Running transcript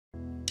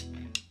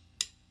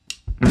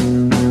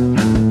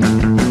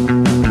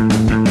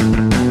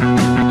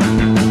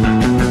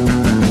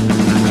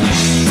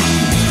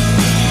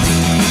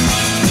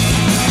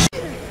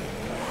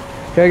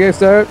Can I get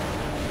started?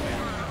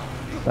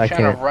 I Trying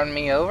can't. to run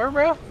me over,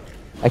 bro?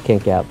 I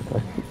can't get out the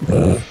car.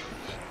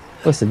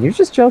 Listen, you're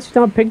just jealous you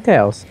don't have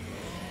pigtails.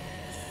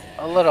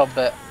 A little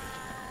bit.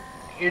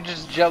 You're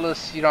just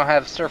jealous you don't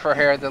have surfer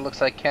hair that looks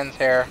like Ken's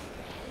hair.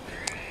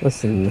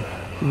 Listen,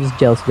 you're just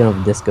jealous you don't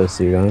have a disco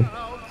suit on.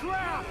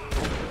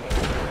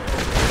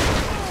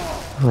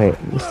 Wait,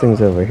 this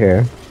thing's over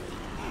here.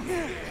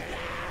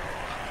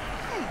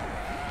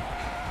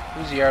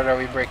 Whose yard are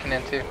we breaking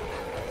into?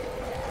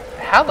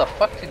 How the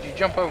fuck did you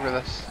jump over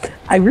this?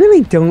 I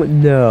really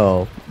don't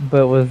know,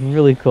 but it was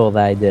really cool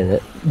that I did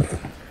it.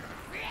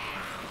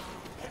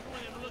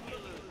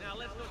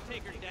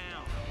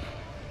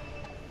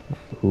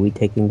 Who are we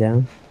taking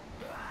down?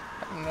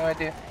 I have no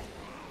idea.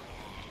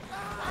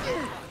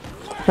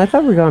 I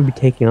thought we were gonna be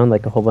taking on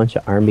like a whole bunch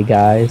of army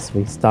guys.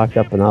 We stocked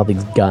up on all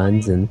these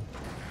guns and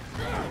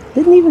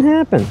didn't even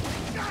happen.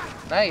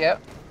 Not yet.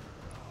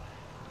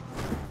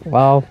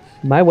 Well,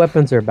 my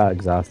weapons are about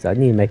exhausted. I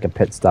need to make a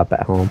pit stop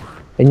at home.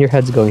 And your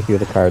head's going through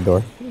the car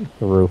door.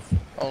 The roof.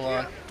 Hold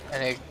on. I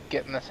need to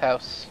get in this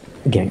house.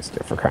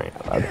 Gangster, for crying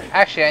out loud.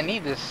 Actually, I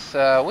need this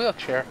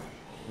wheelchair.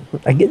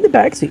 I get in the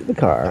backseat of the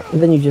car,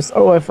 and then you just,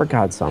 oh, I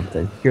forgot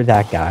something. You're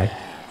that guy.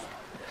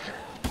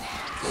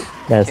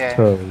 That's Okay,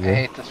 totally I you.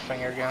 hate this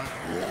finger gun.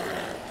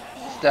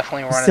 It's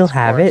definitely running. Still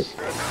have it?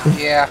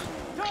 Yeah.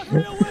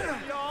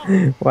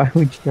 Why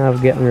would you not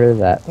have gotten rid of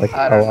that like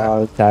a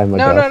long time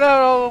ago?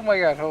 No. Oh my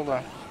god, hold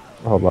on.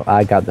 Hold on,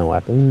 I got no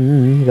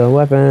weapon. No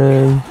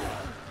weapon.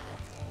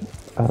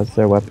 Is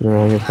there a weapon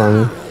around here for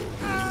me?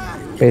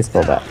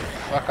 Baseball bat.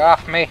 Fuck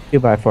off me.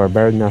 2x4,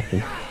 better than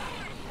nothing.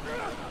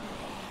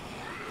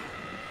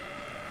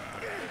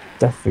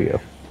 Death for you.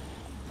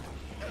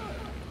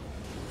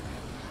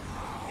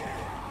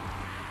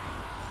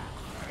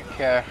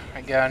 Okay,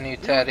 I got a new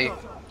teddy.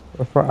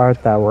 Where for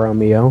art thou,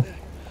 Romeo?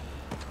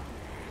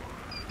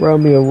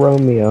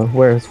 Romeo.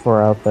 Where's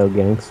for art thou,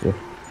 gangster?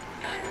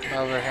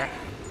 Over here.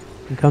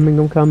 I'm coming.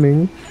 Oh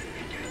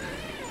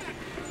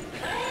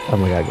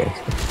my god,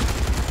 gangster.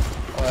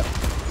 What?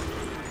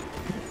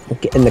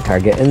 Get in the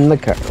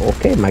car.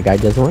 Okay, my guy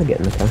doesn't want to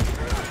get in the car.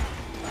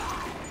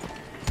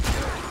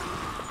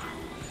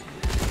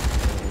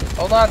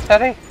 Hold on,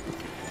 Teddy.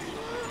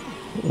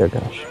 Oh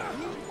gosh.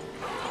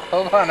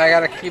 Hold on, I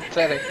gotta keep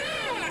Teddy.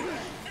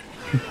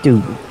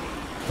 Dude.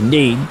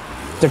 Need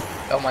to...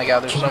 Oh my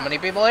god, there's so many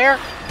people here.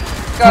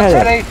 Go,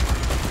 Teddy. Teddy.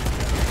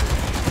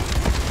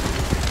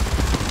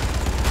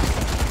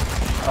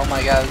 Oh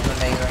my god, this is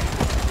amazing.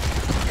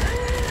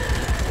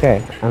 Okay,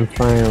 I'm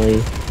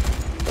finally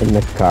in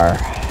the car.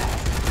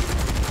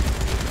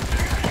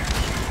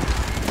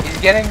 He's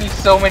getting me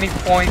so many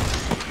points.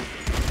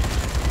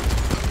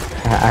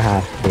 I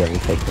have to be able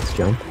to take this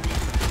jump.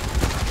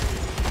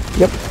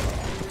 Yep.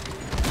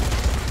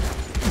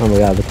 Oh my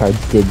god, the car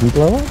didn't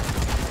blow up?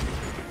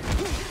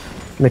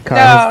 The car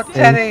has the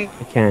same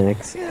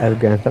mechanics as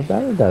Grand Theft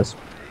Auto does.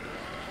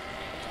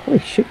 Holy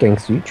shit,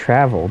 gangster, you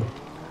traveled.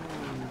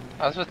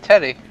 I was with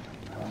Teddy.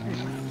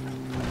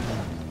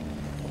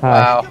 Hi.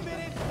 Wow.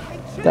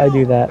 Did I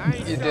do that?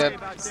 You did.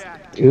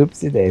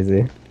 Oopsie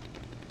daisy.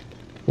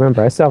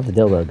 Remember, I still have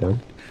the dildo gun.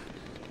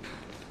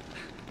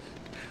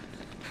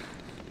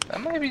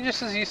 That might be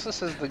just as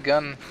useless as the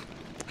gun.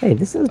 Hey,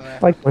 this is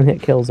like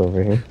one-hit kills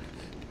over here.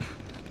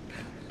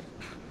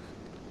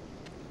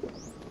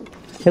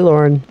 Hey,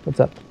 Lauren, what's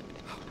up?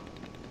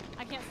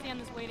 I can't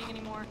stand this waiting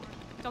anymore.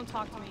 Don't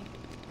talk to me.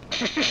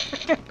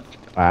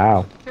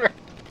 Wow.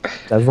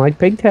 Doesn't like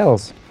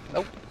pigtails.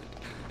 Nope.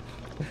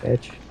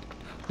 Bitch.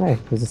 Hey,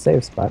 there's a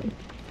save spot. You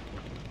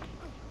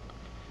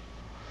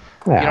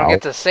don't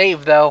get to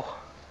save though.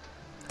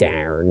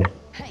 Darn.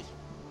 Hey.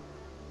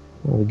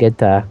 Well, we get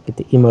the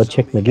emo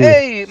chick McGee.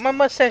 Hey, my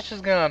mustache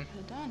is gone.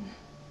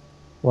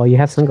 Well, you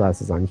have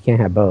sunglasses on. You can't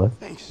have both.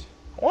 Thanks.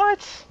 What?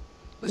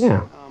 Listen,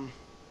 Yeah.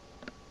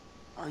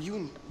 Are you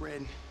in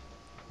red?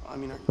 I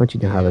mean, Don't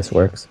you know how this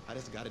works?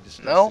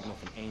 No.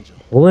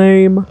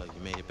 Lame. You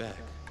made it back.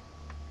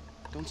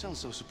 Don't sound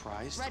so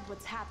surprised. Red,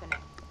 what's happening?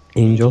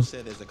 Angel.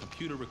 Said there's a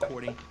computer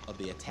recording of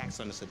the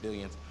attacks on the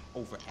civilians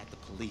over at the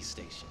police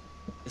station.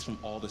 It's from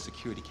all the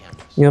security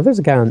cameras. You know, there's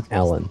a guy on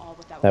Ellen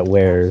that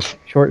wears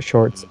short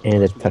shorts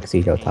and a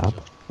tuxedo top,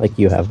 like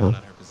you have on.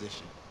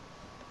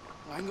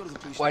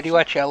 Why do you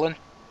watch Ellen?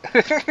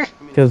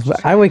 Because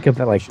I wake up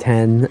at like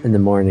 10 in the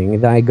morning,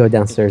 and then I go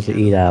downstairs to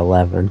eat at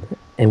 11.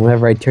 And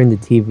whenever I turn the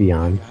TV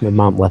on, my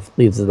mom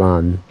leaves it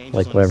on,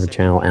 like whatever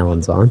channel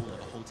Ellen's on.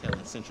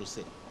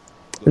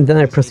 And then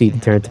I proceed to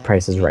turn it to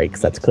Price is Right,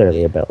 because that's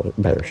clearly a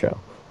better show.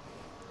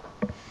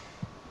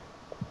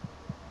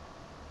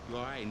 You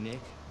alright, Nick?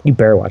 You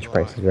better watch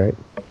Price is Right.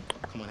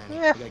 Come on, Annie.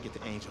 Yeah. We gotta get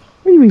the Angel.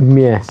 What do you mean,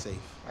 yeah?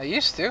 I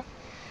used to.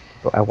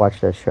 I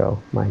watched that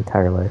show my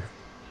entire life.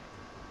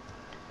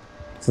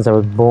 Since I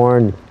was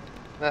born.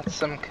 That's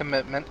some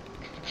commitment.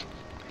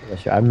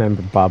 I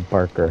remember Bob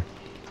Barker.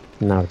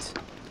 Now it's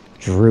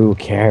Drew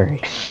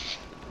Carey.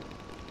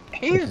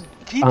 He does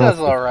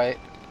Honestly, all right.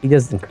 he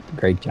does a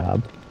great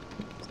job.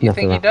 There's You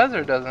nothing think he wrong. does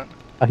or doesn't?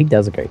 Oh, he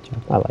does a great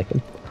job. I like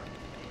him.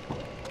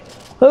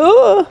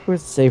 Oh,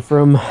 where's the safe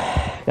room?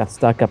 Got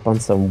stuck up on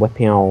some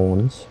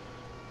weapons.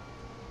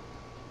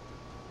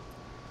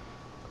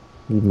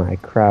 Need my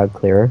crowd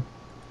clearer.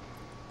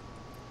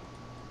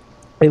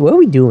 Wait, what are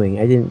we doing?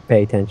 I didn't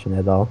pay attention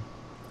at all.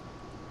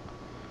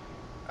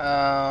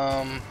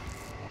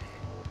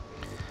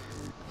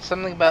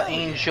 Something about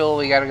Angel.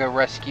 We gotta go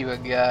rescue a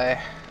guy.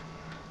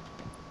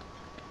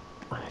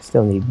 I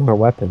still need more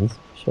weapons.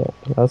 Shit,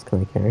 what else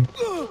can I carry?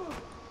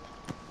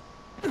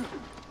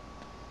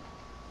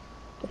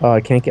 Oh,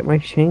 I can't get my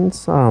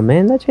chainsaw.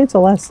 Man, that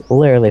chainsaw lasts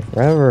literally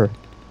forever.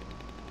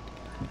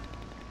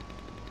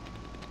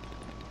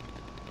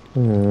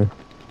 Hmm.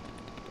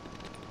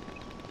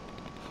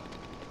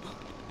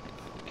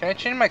 Can I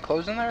change my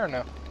clothes in there or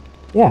no?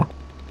 Yeah.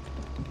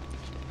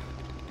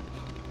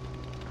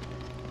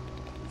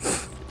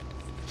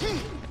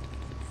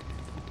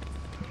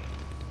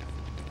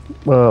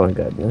 Oh my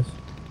goodness.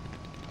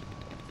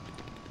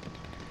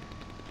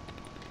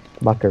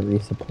 Locker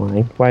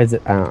resupplying. Why is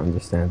it? I don't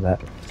understand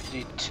that.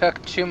 You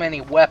took too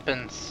many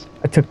weapons.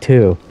 I took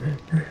 2.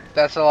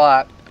 That's a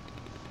lot.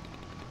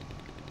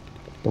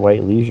 The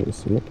white leisure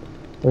suit.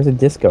 Where's a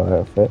disco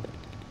outfit?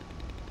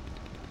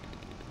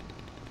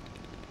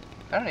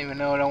 I don't even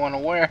know what I want to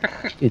wear.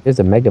 Dude, there's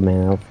a Mega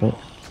Man outfit.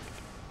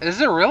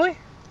 Is it really?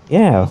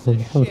 Yeah, we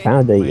haven't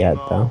found it yet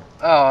though.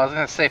 Oh, I was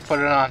gonna say put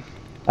it on.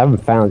 I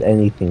haven't found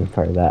anything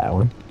for that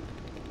one.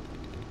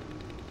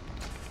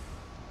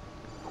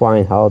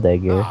 Hawaiian holiday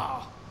gear.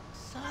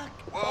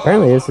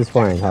 Apparently this is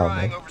Hawaiian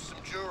holiday. Over some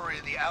jewelry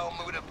at the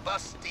Almuda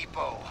bus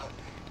depot.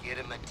 Get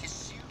him a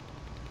tissue.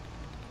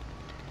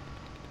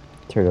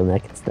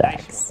 Turtleneck and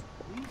stacks.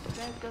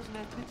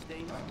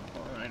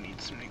 I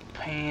need some new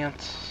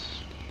pants.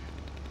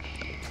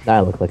 I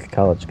look like a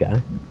college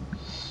guy.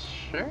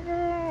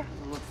 Sure.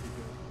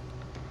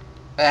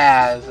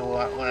 That is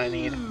what I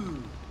need.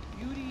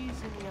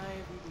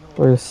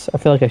 Where's? I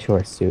feel like I should wear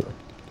a suit.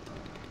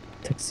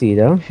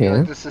 Tuxedo. Feel Yeah.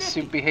 like this is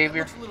suit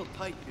behavior.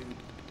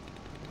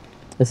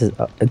 This is.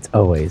 It's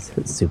always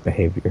suit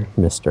behavior,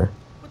 Mister.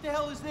 What the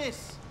hell is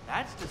this?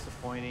 That's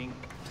disappointing.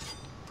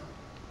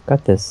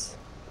 Got this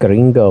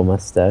gringo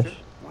mustache.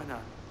 Why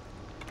not?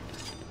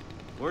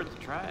 Worth a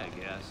try, I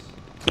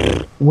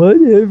guess.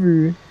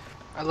 Whatever.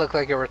 I look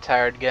like a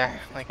retired guy.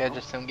 Like I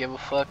just don't give a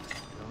fuck.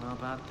 Don't know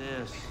about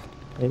this.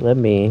 Wait, let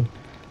me.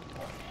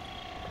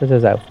 Where's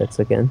those outfits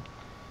again?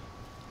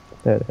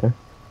 There.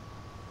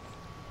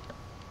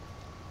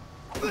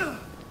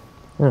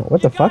 Oh,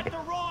 what the fuck? Got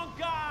the wrong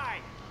guy.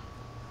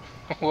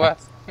 What?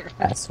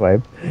 Ass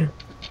swipe.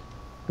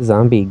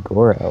 Zombie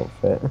gore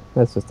outfit.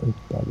 That's just a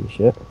bloody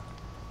shit.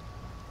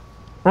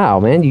 Oh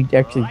man, you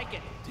actually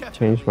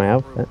changed my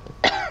outfit.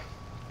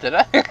 Did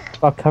I?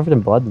 It's all covered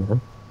in blood now.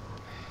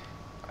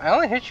 I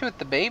only hit you with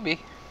the baby.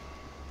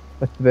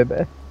 With the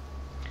baby.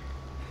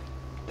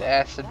 The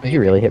acid baby. Did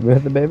you really hit me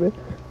with the baby?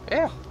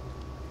 Yeah.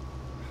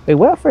 Wait,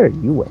 what outfit are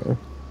you wearing?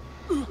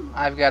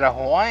 I've got a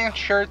Hawaiian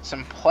shirt,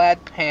 some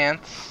plaid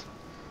pants,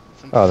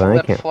 some Oh, then I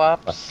flip can't.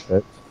 flops,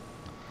 It.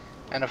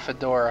 and a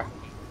fedora.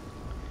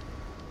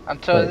 I'm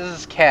told this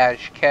is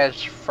Cash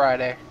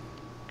Friday.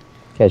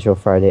 Casual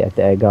Friday at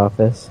the egg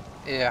office.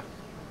 Yeah.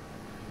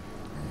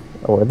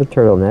 I'll wear the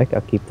turtleneck.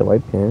 I'll keep the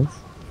white pants.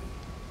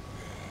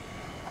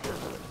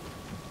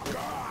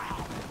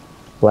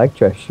 Black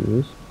dress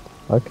shoes.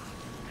 Fuck.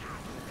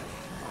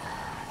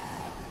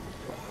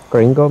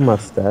 Gringo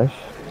mustache.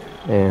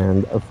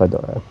 And a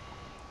fedora.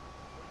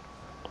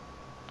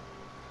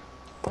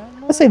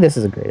 I'll say this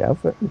is a great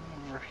outfit.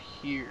 Over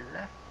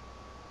here.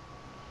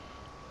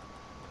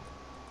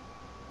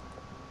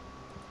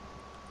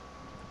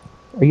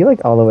 Are you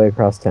like all the way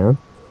across town?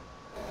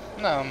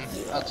 No, I'm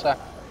outside.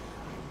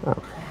 Oh.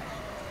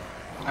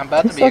 I'm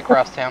about to be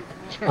across town.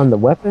 On the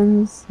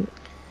weapons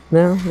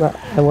now that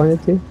I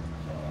wanted to?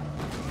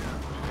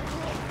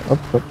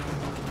 Oh.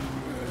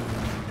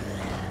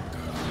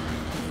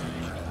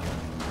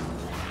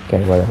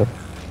 Okay, whatever.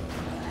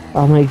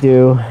 I'll make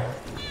do. How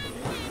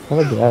do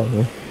I get out of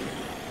here?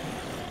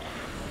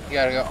 You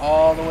gotta go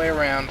all the way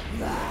around.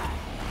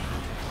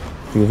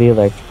 Through the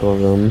electrical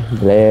room.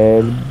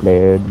 Bled.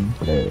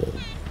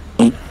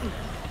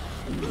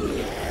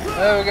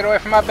 Oh, get away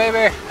from my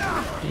baby!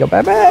 Go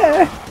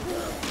baby!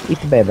 Eat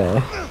the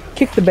baby.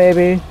 Kick the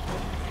baby.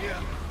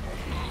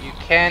 You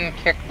can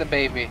kick the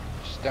baby,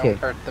 just don't Kick.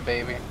 hurt the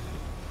baby.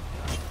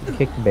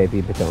 Kick the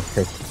baby, but don't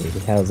hurt the baby.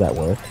 How does that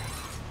work?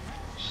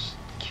 Just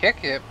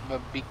kick it,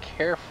 but be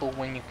careful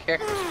when you kick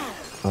it.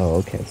 Oh,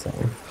 okay,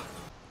 sorry.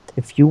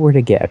 If you were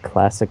to get a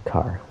classic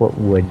car, what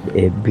would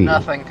it be?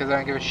 Nothing, because I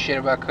don't give a shit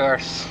about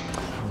cars.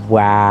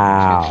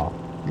 Wow.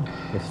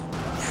 Just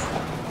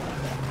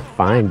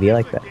fine, be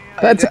like that.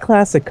 That's a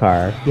classic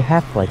car. You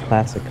have to like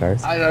classic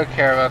cars. I don't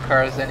care about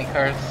cars, any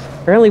cars.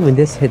 Apparently when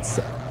this hits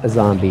a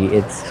zombie,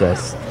 it's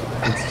just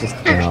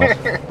no.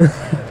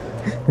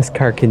 This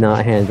car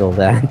cannot handle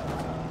that.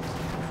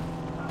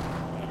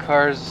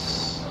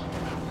 Cars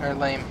are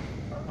lame.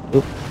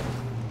 Oop.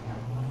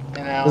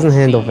 I don't Doesn't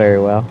handle see- very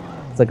well.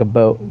 It's like a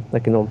boat,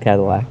 like an old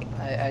Cadillac.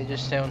 I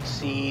just don't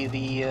see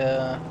the.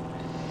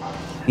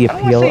 The I don't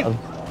want to appeal say. of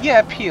Yeah,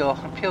 appeal.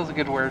 Appeal's a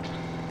good word.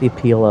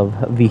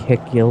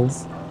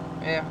 vehicles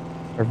Yeah.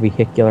 or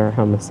vehicular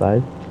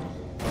homicide.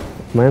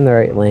 Am I in the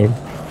right lane?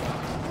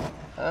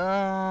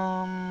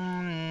 Oh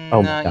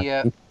my Not god.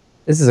 yet.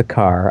 This is a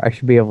car. I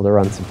should be able to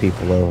run some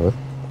people over.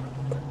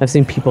 I've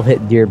seen people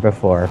hit deer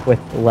before with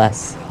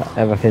less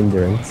of a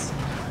hindrance.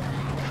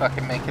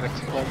 Fucking make it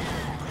explode.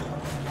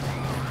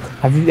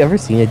 Have you ever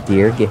seen a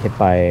deer get hit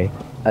by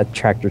a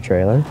tractor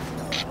trailer?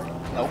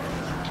 Nope.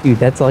 Dude,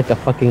 that's like a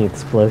fucking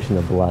explosion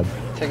of blood.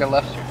 Take a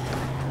left.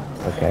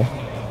 Okay.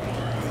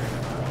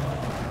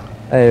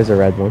 There's a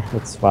red one.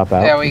 Let's swap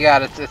out. Yeah, we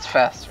got it. It's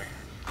faster.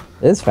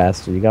 It is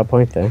faster. You got a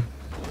point there.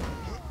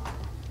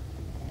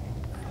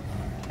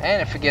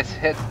 And if it gets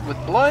hit with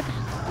blood,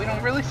 we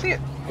don't really see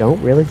it.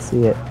 Don't really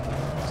see it.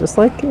 Just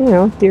like, you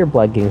know, deer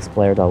blood getting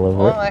splattered all over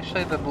Well, it.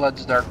 actually, the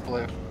blood's dark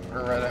blue.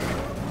 Or red, I mean.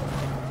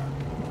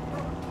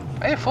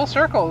 Hey, full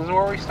circle. This is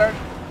where we started.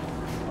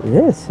 It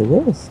is. It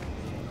is.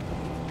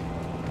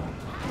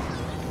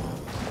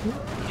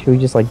 Should we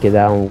just like get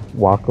out and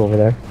walk over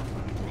there?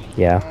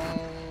 Yeah.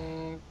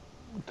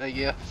 I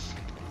guess.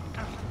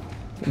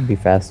 It'd be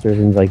faster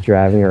than like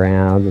driving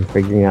around and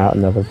figuring out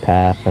another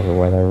path or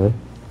whatever.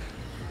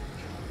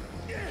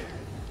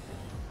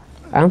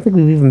 I don't think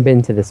we've even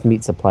been to this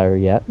meat supplier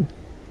yet.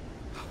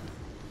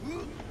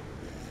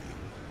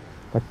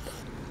 What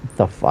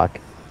the fuck?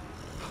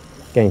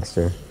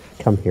 Gangster,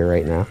 come here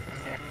right now.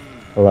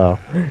 Hello.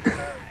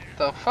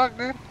 The fuck,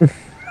 dude?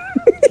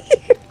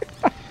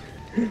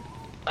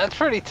 That's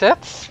pretty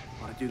tits.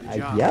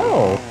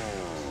 Yo!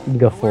 You can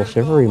go full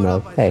chivalry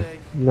mode. Hey,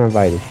 you're not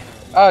invited.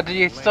 Oh, do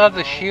you still have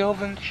the shield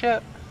and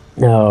shit?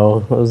 No,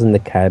 it was in the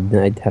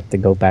cabinet. I'd have to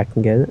go back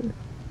and get it.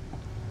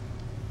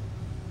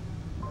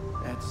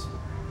 That's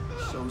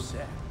so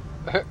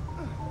sad.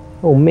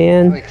 Oh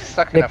man. Like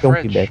stuck in Nick, a don't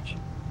be fridge. bitch.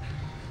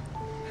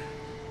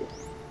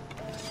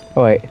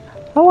 Oh wait,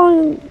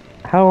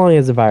 how long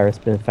has the virus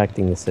been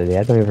affecting the city?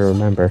 I don't even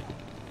remember.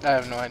 I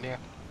have no idea.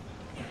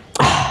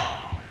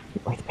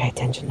 Like, pay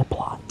attention to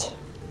plot.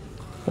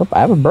 Oh, I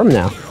have a berm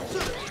now.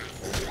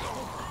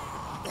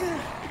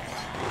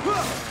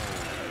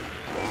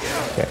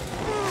 Okay.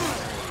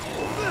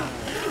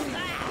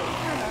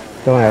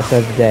 Don't worry, I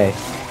saved the day.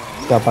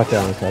 Got a bucket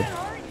on his head.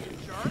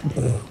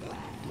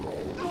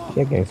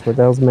 Yeah, gangs, what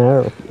the hell's the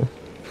matter with you?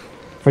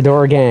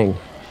 Fedora gang,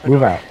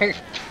 move out.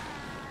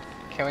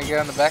 Can we get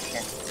on the back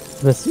here?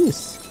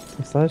 Masseuse.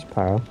 Massage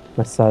power.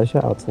 Massage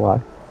out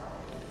lock.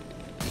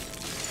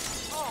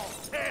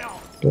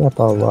 Get up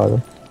all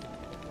water.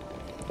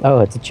 Oh,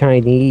 it's a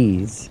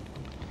Chinese.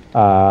 You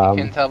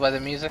can tell by the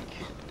music.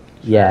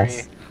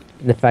 Yes.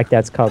 And the fact that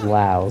it's called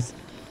Laos.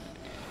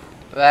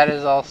 That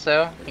is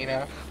also, you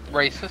know,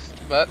 racist,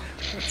 but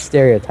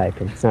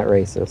Stereotyping. It's not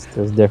racist.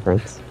 There's a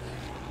difference.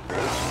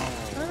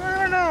 I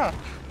don't know.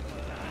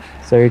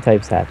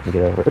 Stereotypes happen.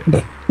 Get over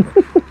it.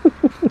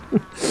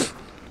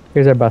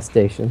 Here's our bus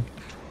station.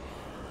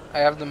 I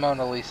have the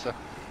Mona Lisa.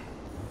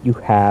 You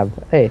have...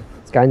 Hey,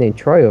 this guy named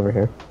Troy over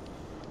here.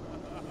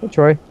 Hey,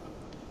 Troy.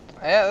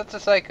 Yeah, that's a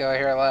psycho. I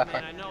hear laughing.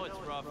 Man, I know it's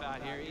rough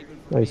out here, even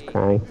for Oh, he's me.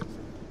 crying.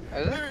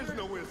 Is it? There is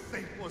nowhere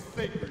safe or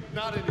sacred,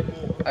 not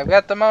anymore. I've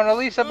got the Mona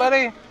Lisa,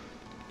 buddy. I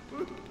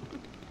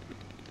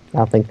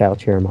don't think that'll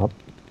cheer him up.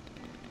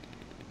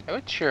 It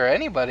would cheer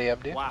anybody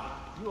up, dude. Wow,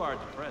 you are a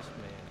depressed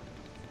man.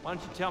 Why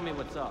don't you tell me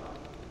what's up?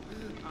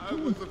 I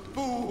was a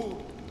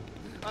fool.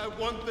 I had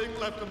one thing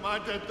left of my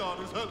dead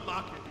daughter's, her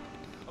locket.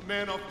 A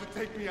man offered to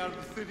take me out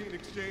of the city in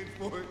exchange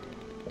for it.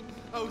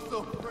 I was so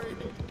afraid.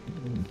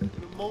 In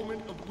a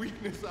moment of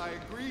weakness, I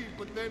agreed,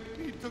 but then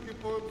he took it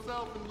for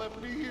himself and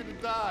left me here to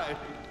die.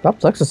 Well,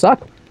 sucks to suck.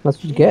 That's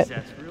what you get. Jeez,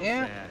 that's real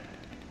Yeah. sad.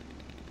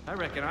 I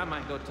reckon I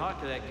might go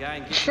talk to that guy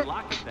and get the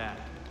locket back.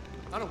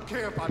 I don't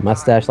care if I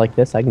Mustache die. like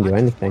this, I can do I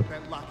just anything. want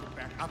that locket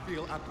back. I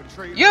feel I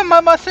betrayed You have my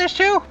mustache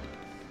too?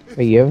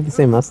 Wait, you have the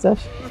same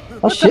mustache?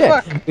 Oh shit!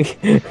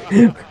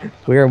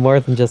 We are more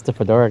than just a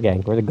fedora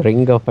gang. We're the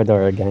gringo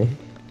fedora gang.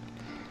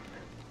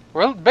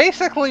 We're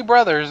basically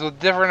brothers with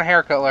different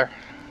hair color.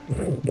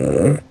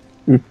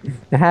 It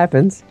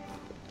happens.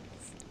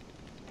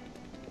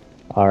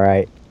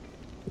 Alright.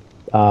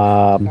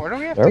 Where do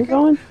we have Where are to we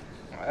go? going?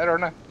 I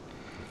don't know.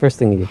 First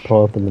thing you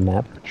pull open the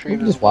map. We Retrieve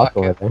can his just walk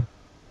over locket. there.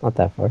 Not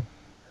that far.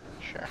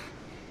 Sure.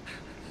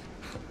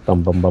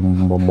 Bum bum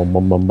bum bum bum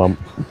bum bum bum.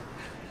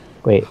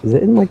 Wait, is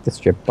it in like the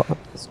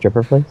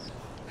stripper place?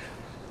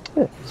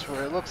 That's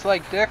where it looks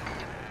like Dick.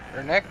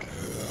 Or Nick.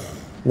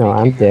 No,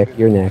 I'm Dick.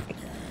 You're Nick.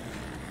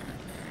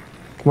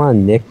 Come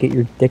on, Nick, get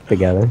your dick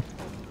together.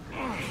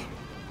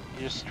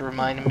 You just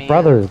reminded me.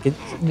 Brothers, you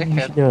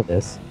dickhead. should know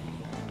this.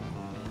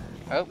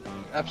 Oh,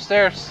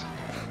 upstairs.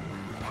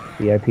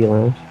 VIP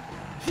lounge.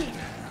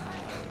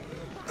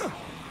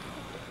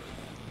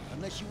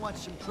 Unless you want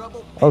some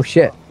trouble. Oh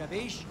shit.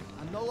 Capiche?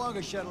 I'm no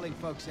longer shuttling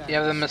folks out. You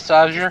have the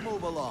massager?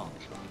 Move along.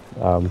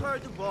 Um,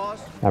 Heard the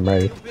boss. I'm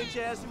ready. Your bitch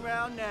ass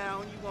around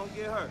now and you won't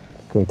get hurt.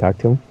 Can we talk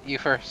to him? You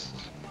first.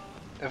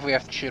 If we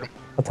have to shoot him.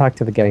 I'll talk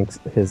to the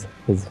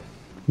his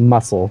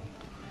muscle.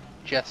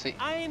 Jesse.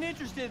 I ain't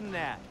interested in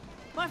that.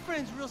 My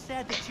friend's real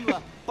sad that you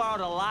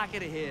borrowed a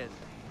locket of his.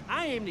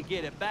 I aim to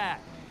get it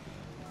back.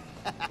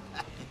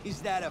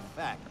 Is that a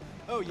fact?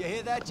 Oh, you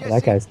hear that, Jesse?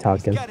 That guy's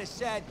talking. He's got a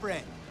sad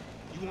friend.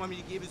 You want me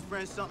to give his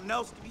friend something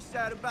else to be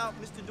sad about,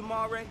 Mr.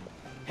 DeMare?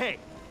 Hey,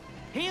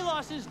 he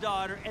lost his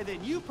daughter, and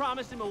then you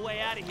promised him a way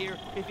out of here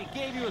if he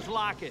gave you his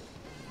locket.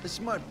 The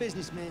smart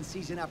businessman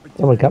sees an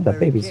opportunity. Oh my god, that where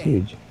he baby's can.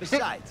 huge.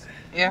 Besides,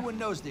 Yeah. everyone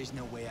knows there's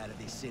no way out of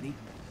this city.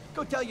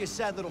 Go tell your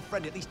sad little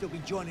friend at least he'll be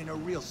joining her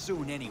real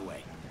soon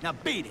anyway. Now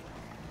beat it.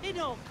 It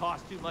don't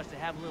cost too much to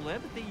have a little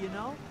empathy, you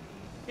know?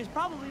 It's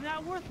probably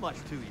not worth much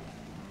to you.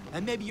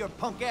 And maybe your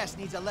punk ass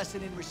needs a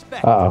lesson in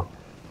respect. Uh-oh.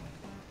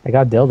 I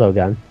got dildo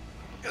gun.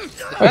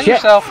 Defend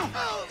yourself.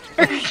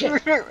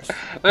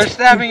 They're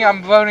stabbing you.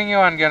 I'm voting you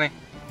on, Gunny.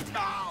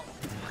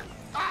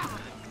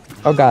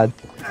 Oh god.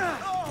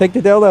 Take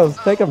the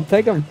dildos. Take them.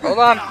 Take them. Hold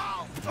on.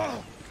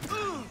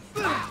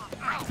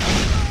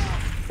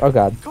 Oh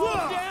god.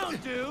 Calm down,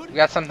 dude. We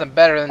got something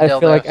better than I dildos.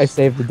 feel like I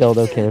saved the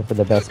dildo can for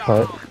the best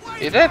part.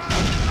 You did?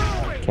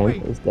 Ken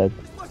is dead.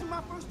 This wasn't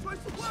my first choice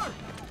of work.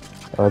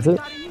 Oh, is it?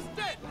 Got it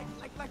instead,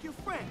 like your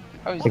friend.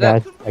 Oh, he's I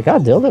dead.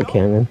 got a dildo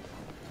cannon.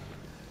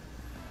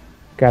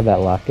 Grab that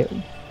locket.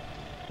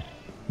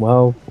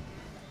 Whoa.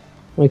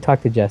 Let me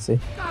talk to Jesse. You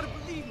gotta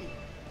believe me.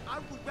 I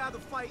would rather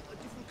fight a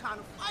different kind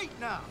of fight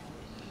now.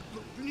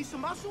 Look, you need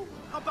some muscle?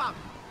 How about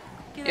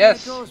it? Get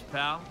Yes. how it goes,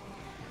 pal.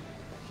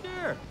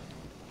 Sure.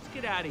 Let's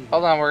get out of here.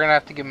 Hold on, we're gonna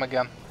have to give him a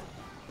gun.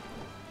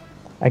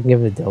 I can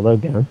give it a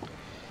dildo gun.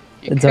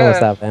 You It's almost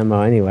could. out of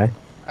ammo anyway.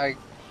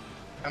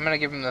 I'm gonna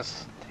give him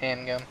this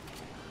handgun.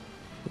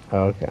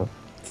 Okay.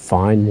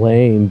 Fine,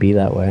 lame. Be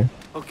that way.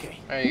 Okay.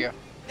 There you go.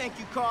 Thank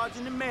you cards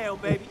in the mail,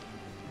 baby.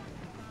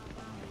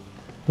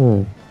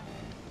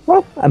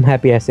 Well, I'm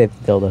happy I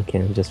saved the dildo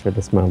can just for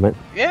this moment.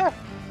 Yeah.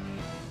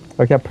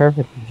 Worked out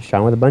perfect.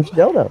 Shot with a bunch of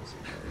dildos.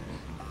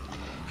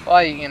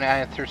 Well, you know,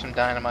 I threw some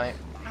dynamite.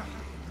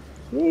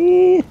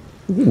 You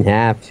didn't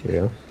have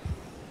to.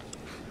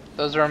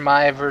 Those are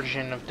my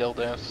version of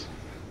dildos.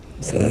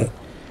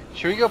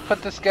 Should we go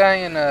put this guy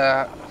in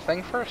a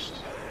thing first?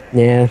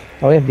 Yeah,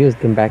 all we have to do is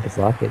give him back his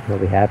locket. He'll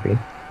be happy.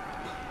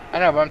 I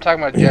know, but I'm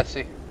talking about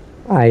Jesse.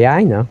 Ah, yeah,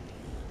 I know.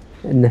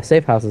 And the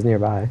safe house is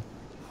nearby.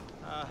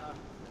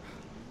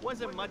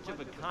 Wasn't much of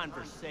a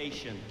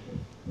conversation.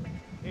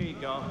 Here you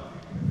go.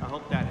 I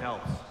hope that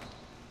helps.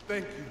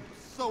 Thank you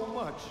so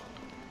much.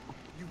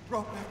 You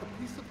brought back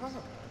a piece of her.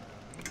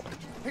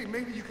 Hey,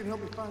 maybe you can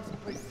help me find some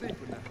place safer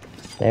now.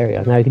 There we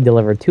go. Now we can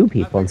deliver 2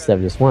 people instead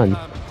of just 1.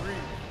 Time to breathe.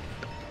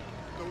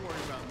 Don't worry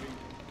about me.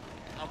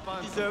 I'll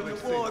find Deserve some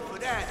place reward safer. for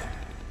that.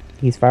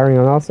 He's firing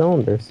on all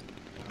cylinders.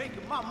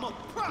 Making my mother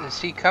proud. Is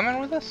he coming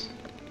with us?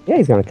 Yeah,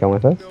 he's gonna come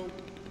with us. No,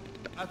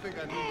 I think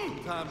I need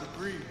some time to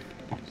breathe.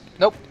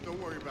 Nope.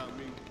 Don't worry about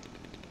me.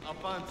 I'll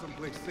find some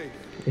place safe.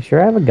 You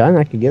sure I have a gun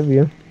I could give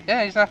you?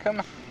 Yeah, he's not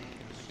coming.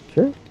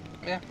 Sure.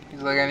 Yeah,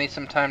 he's like, I need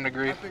some time to I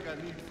grieve. think I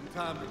need some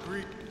time to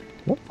breathe.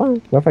 Well,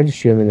 fine. What if I just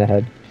shoot him in the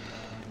head?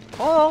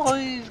 Oh,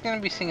 he's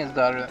gonna be seeing his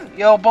daughter.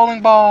 Yo,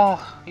 bowling ball,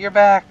 you're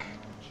back.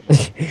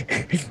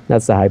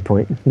 That's the high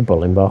point. The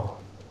bowling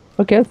ball.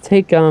 Okay, let's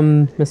take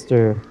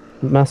Mr.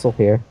 Muscle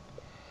here.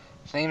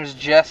 His name is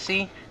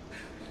Jesse.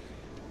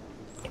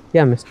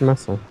 Yeah, Mr.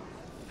 Muscle.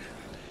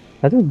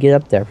 How do we get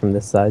up there from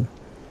this side?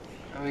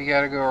 We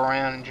gotta go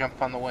around and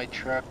jump on the white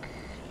truck.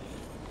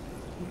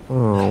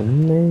 Oh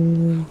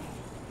man.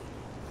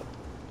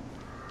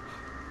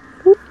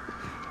 Boop.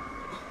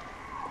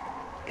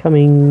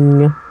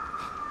 Coming.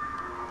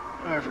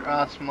 Or if you're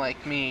awesome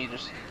like me,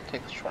 just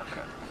take the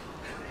shortcut.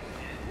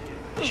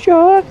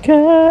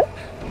 Shortcut.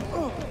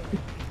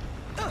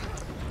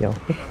 Yo, Is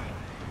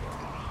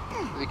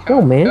he Go,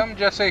 coming? man. Come,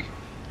 Jesse.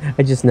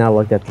 I just now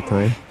looked at the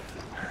time.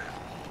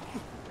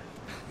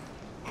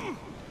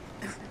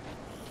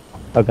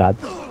 Oh god.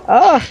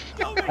 Ah!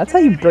 That's how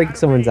you break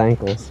someone's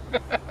ankles.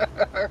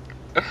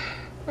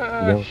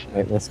 Yo, Shit.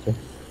 right, mister.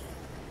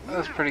 That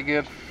was pretty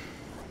good.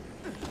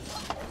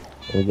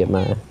 Let me get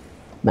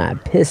my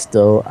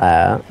pistol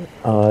out.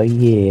 Oh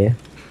yeah.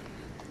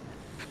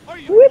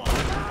 Whip!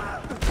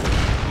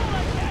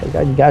 Oh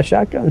god, you got a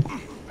shotgun.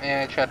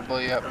 Yeah, I tried to blow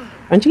you up. Why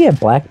don't you get a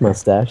black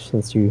mustache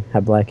since you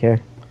have black hair?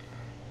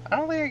 I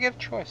don't think I get a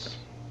choice.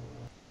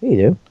 Yeah, you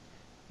do.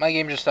 My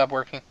game just stopped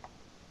working.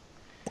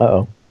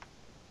 Uh-oh.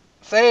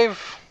 Save!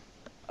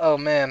 Oh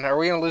man, are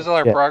we gonna lose all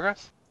our Shit.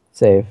 progress?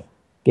 Save.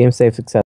 Game save success.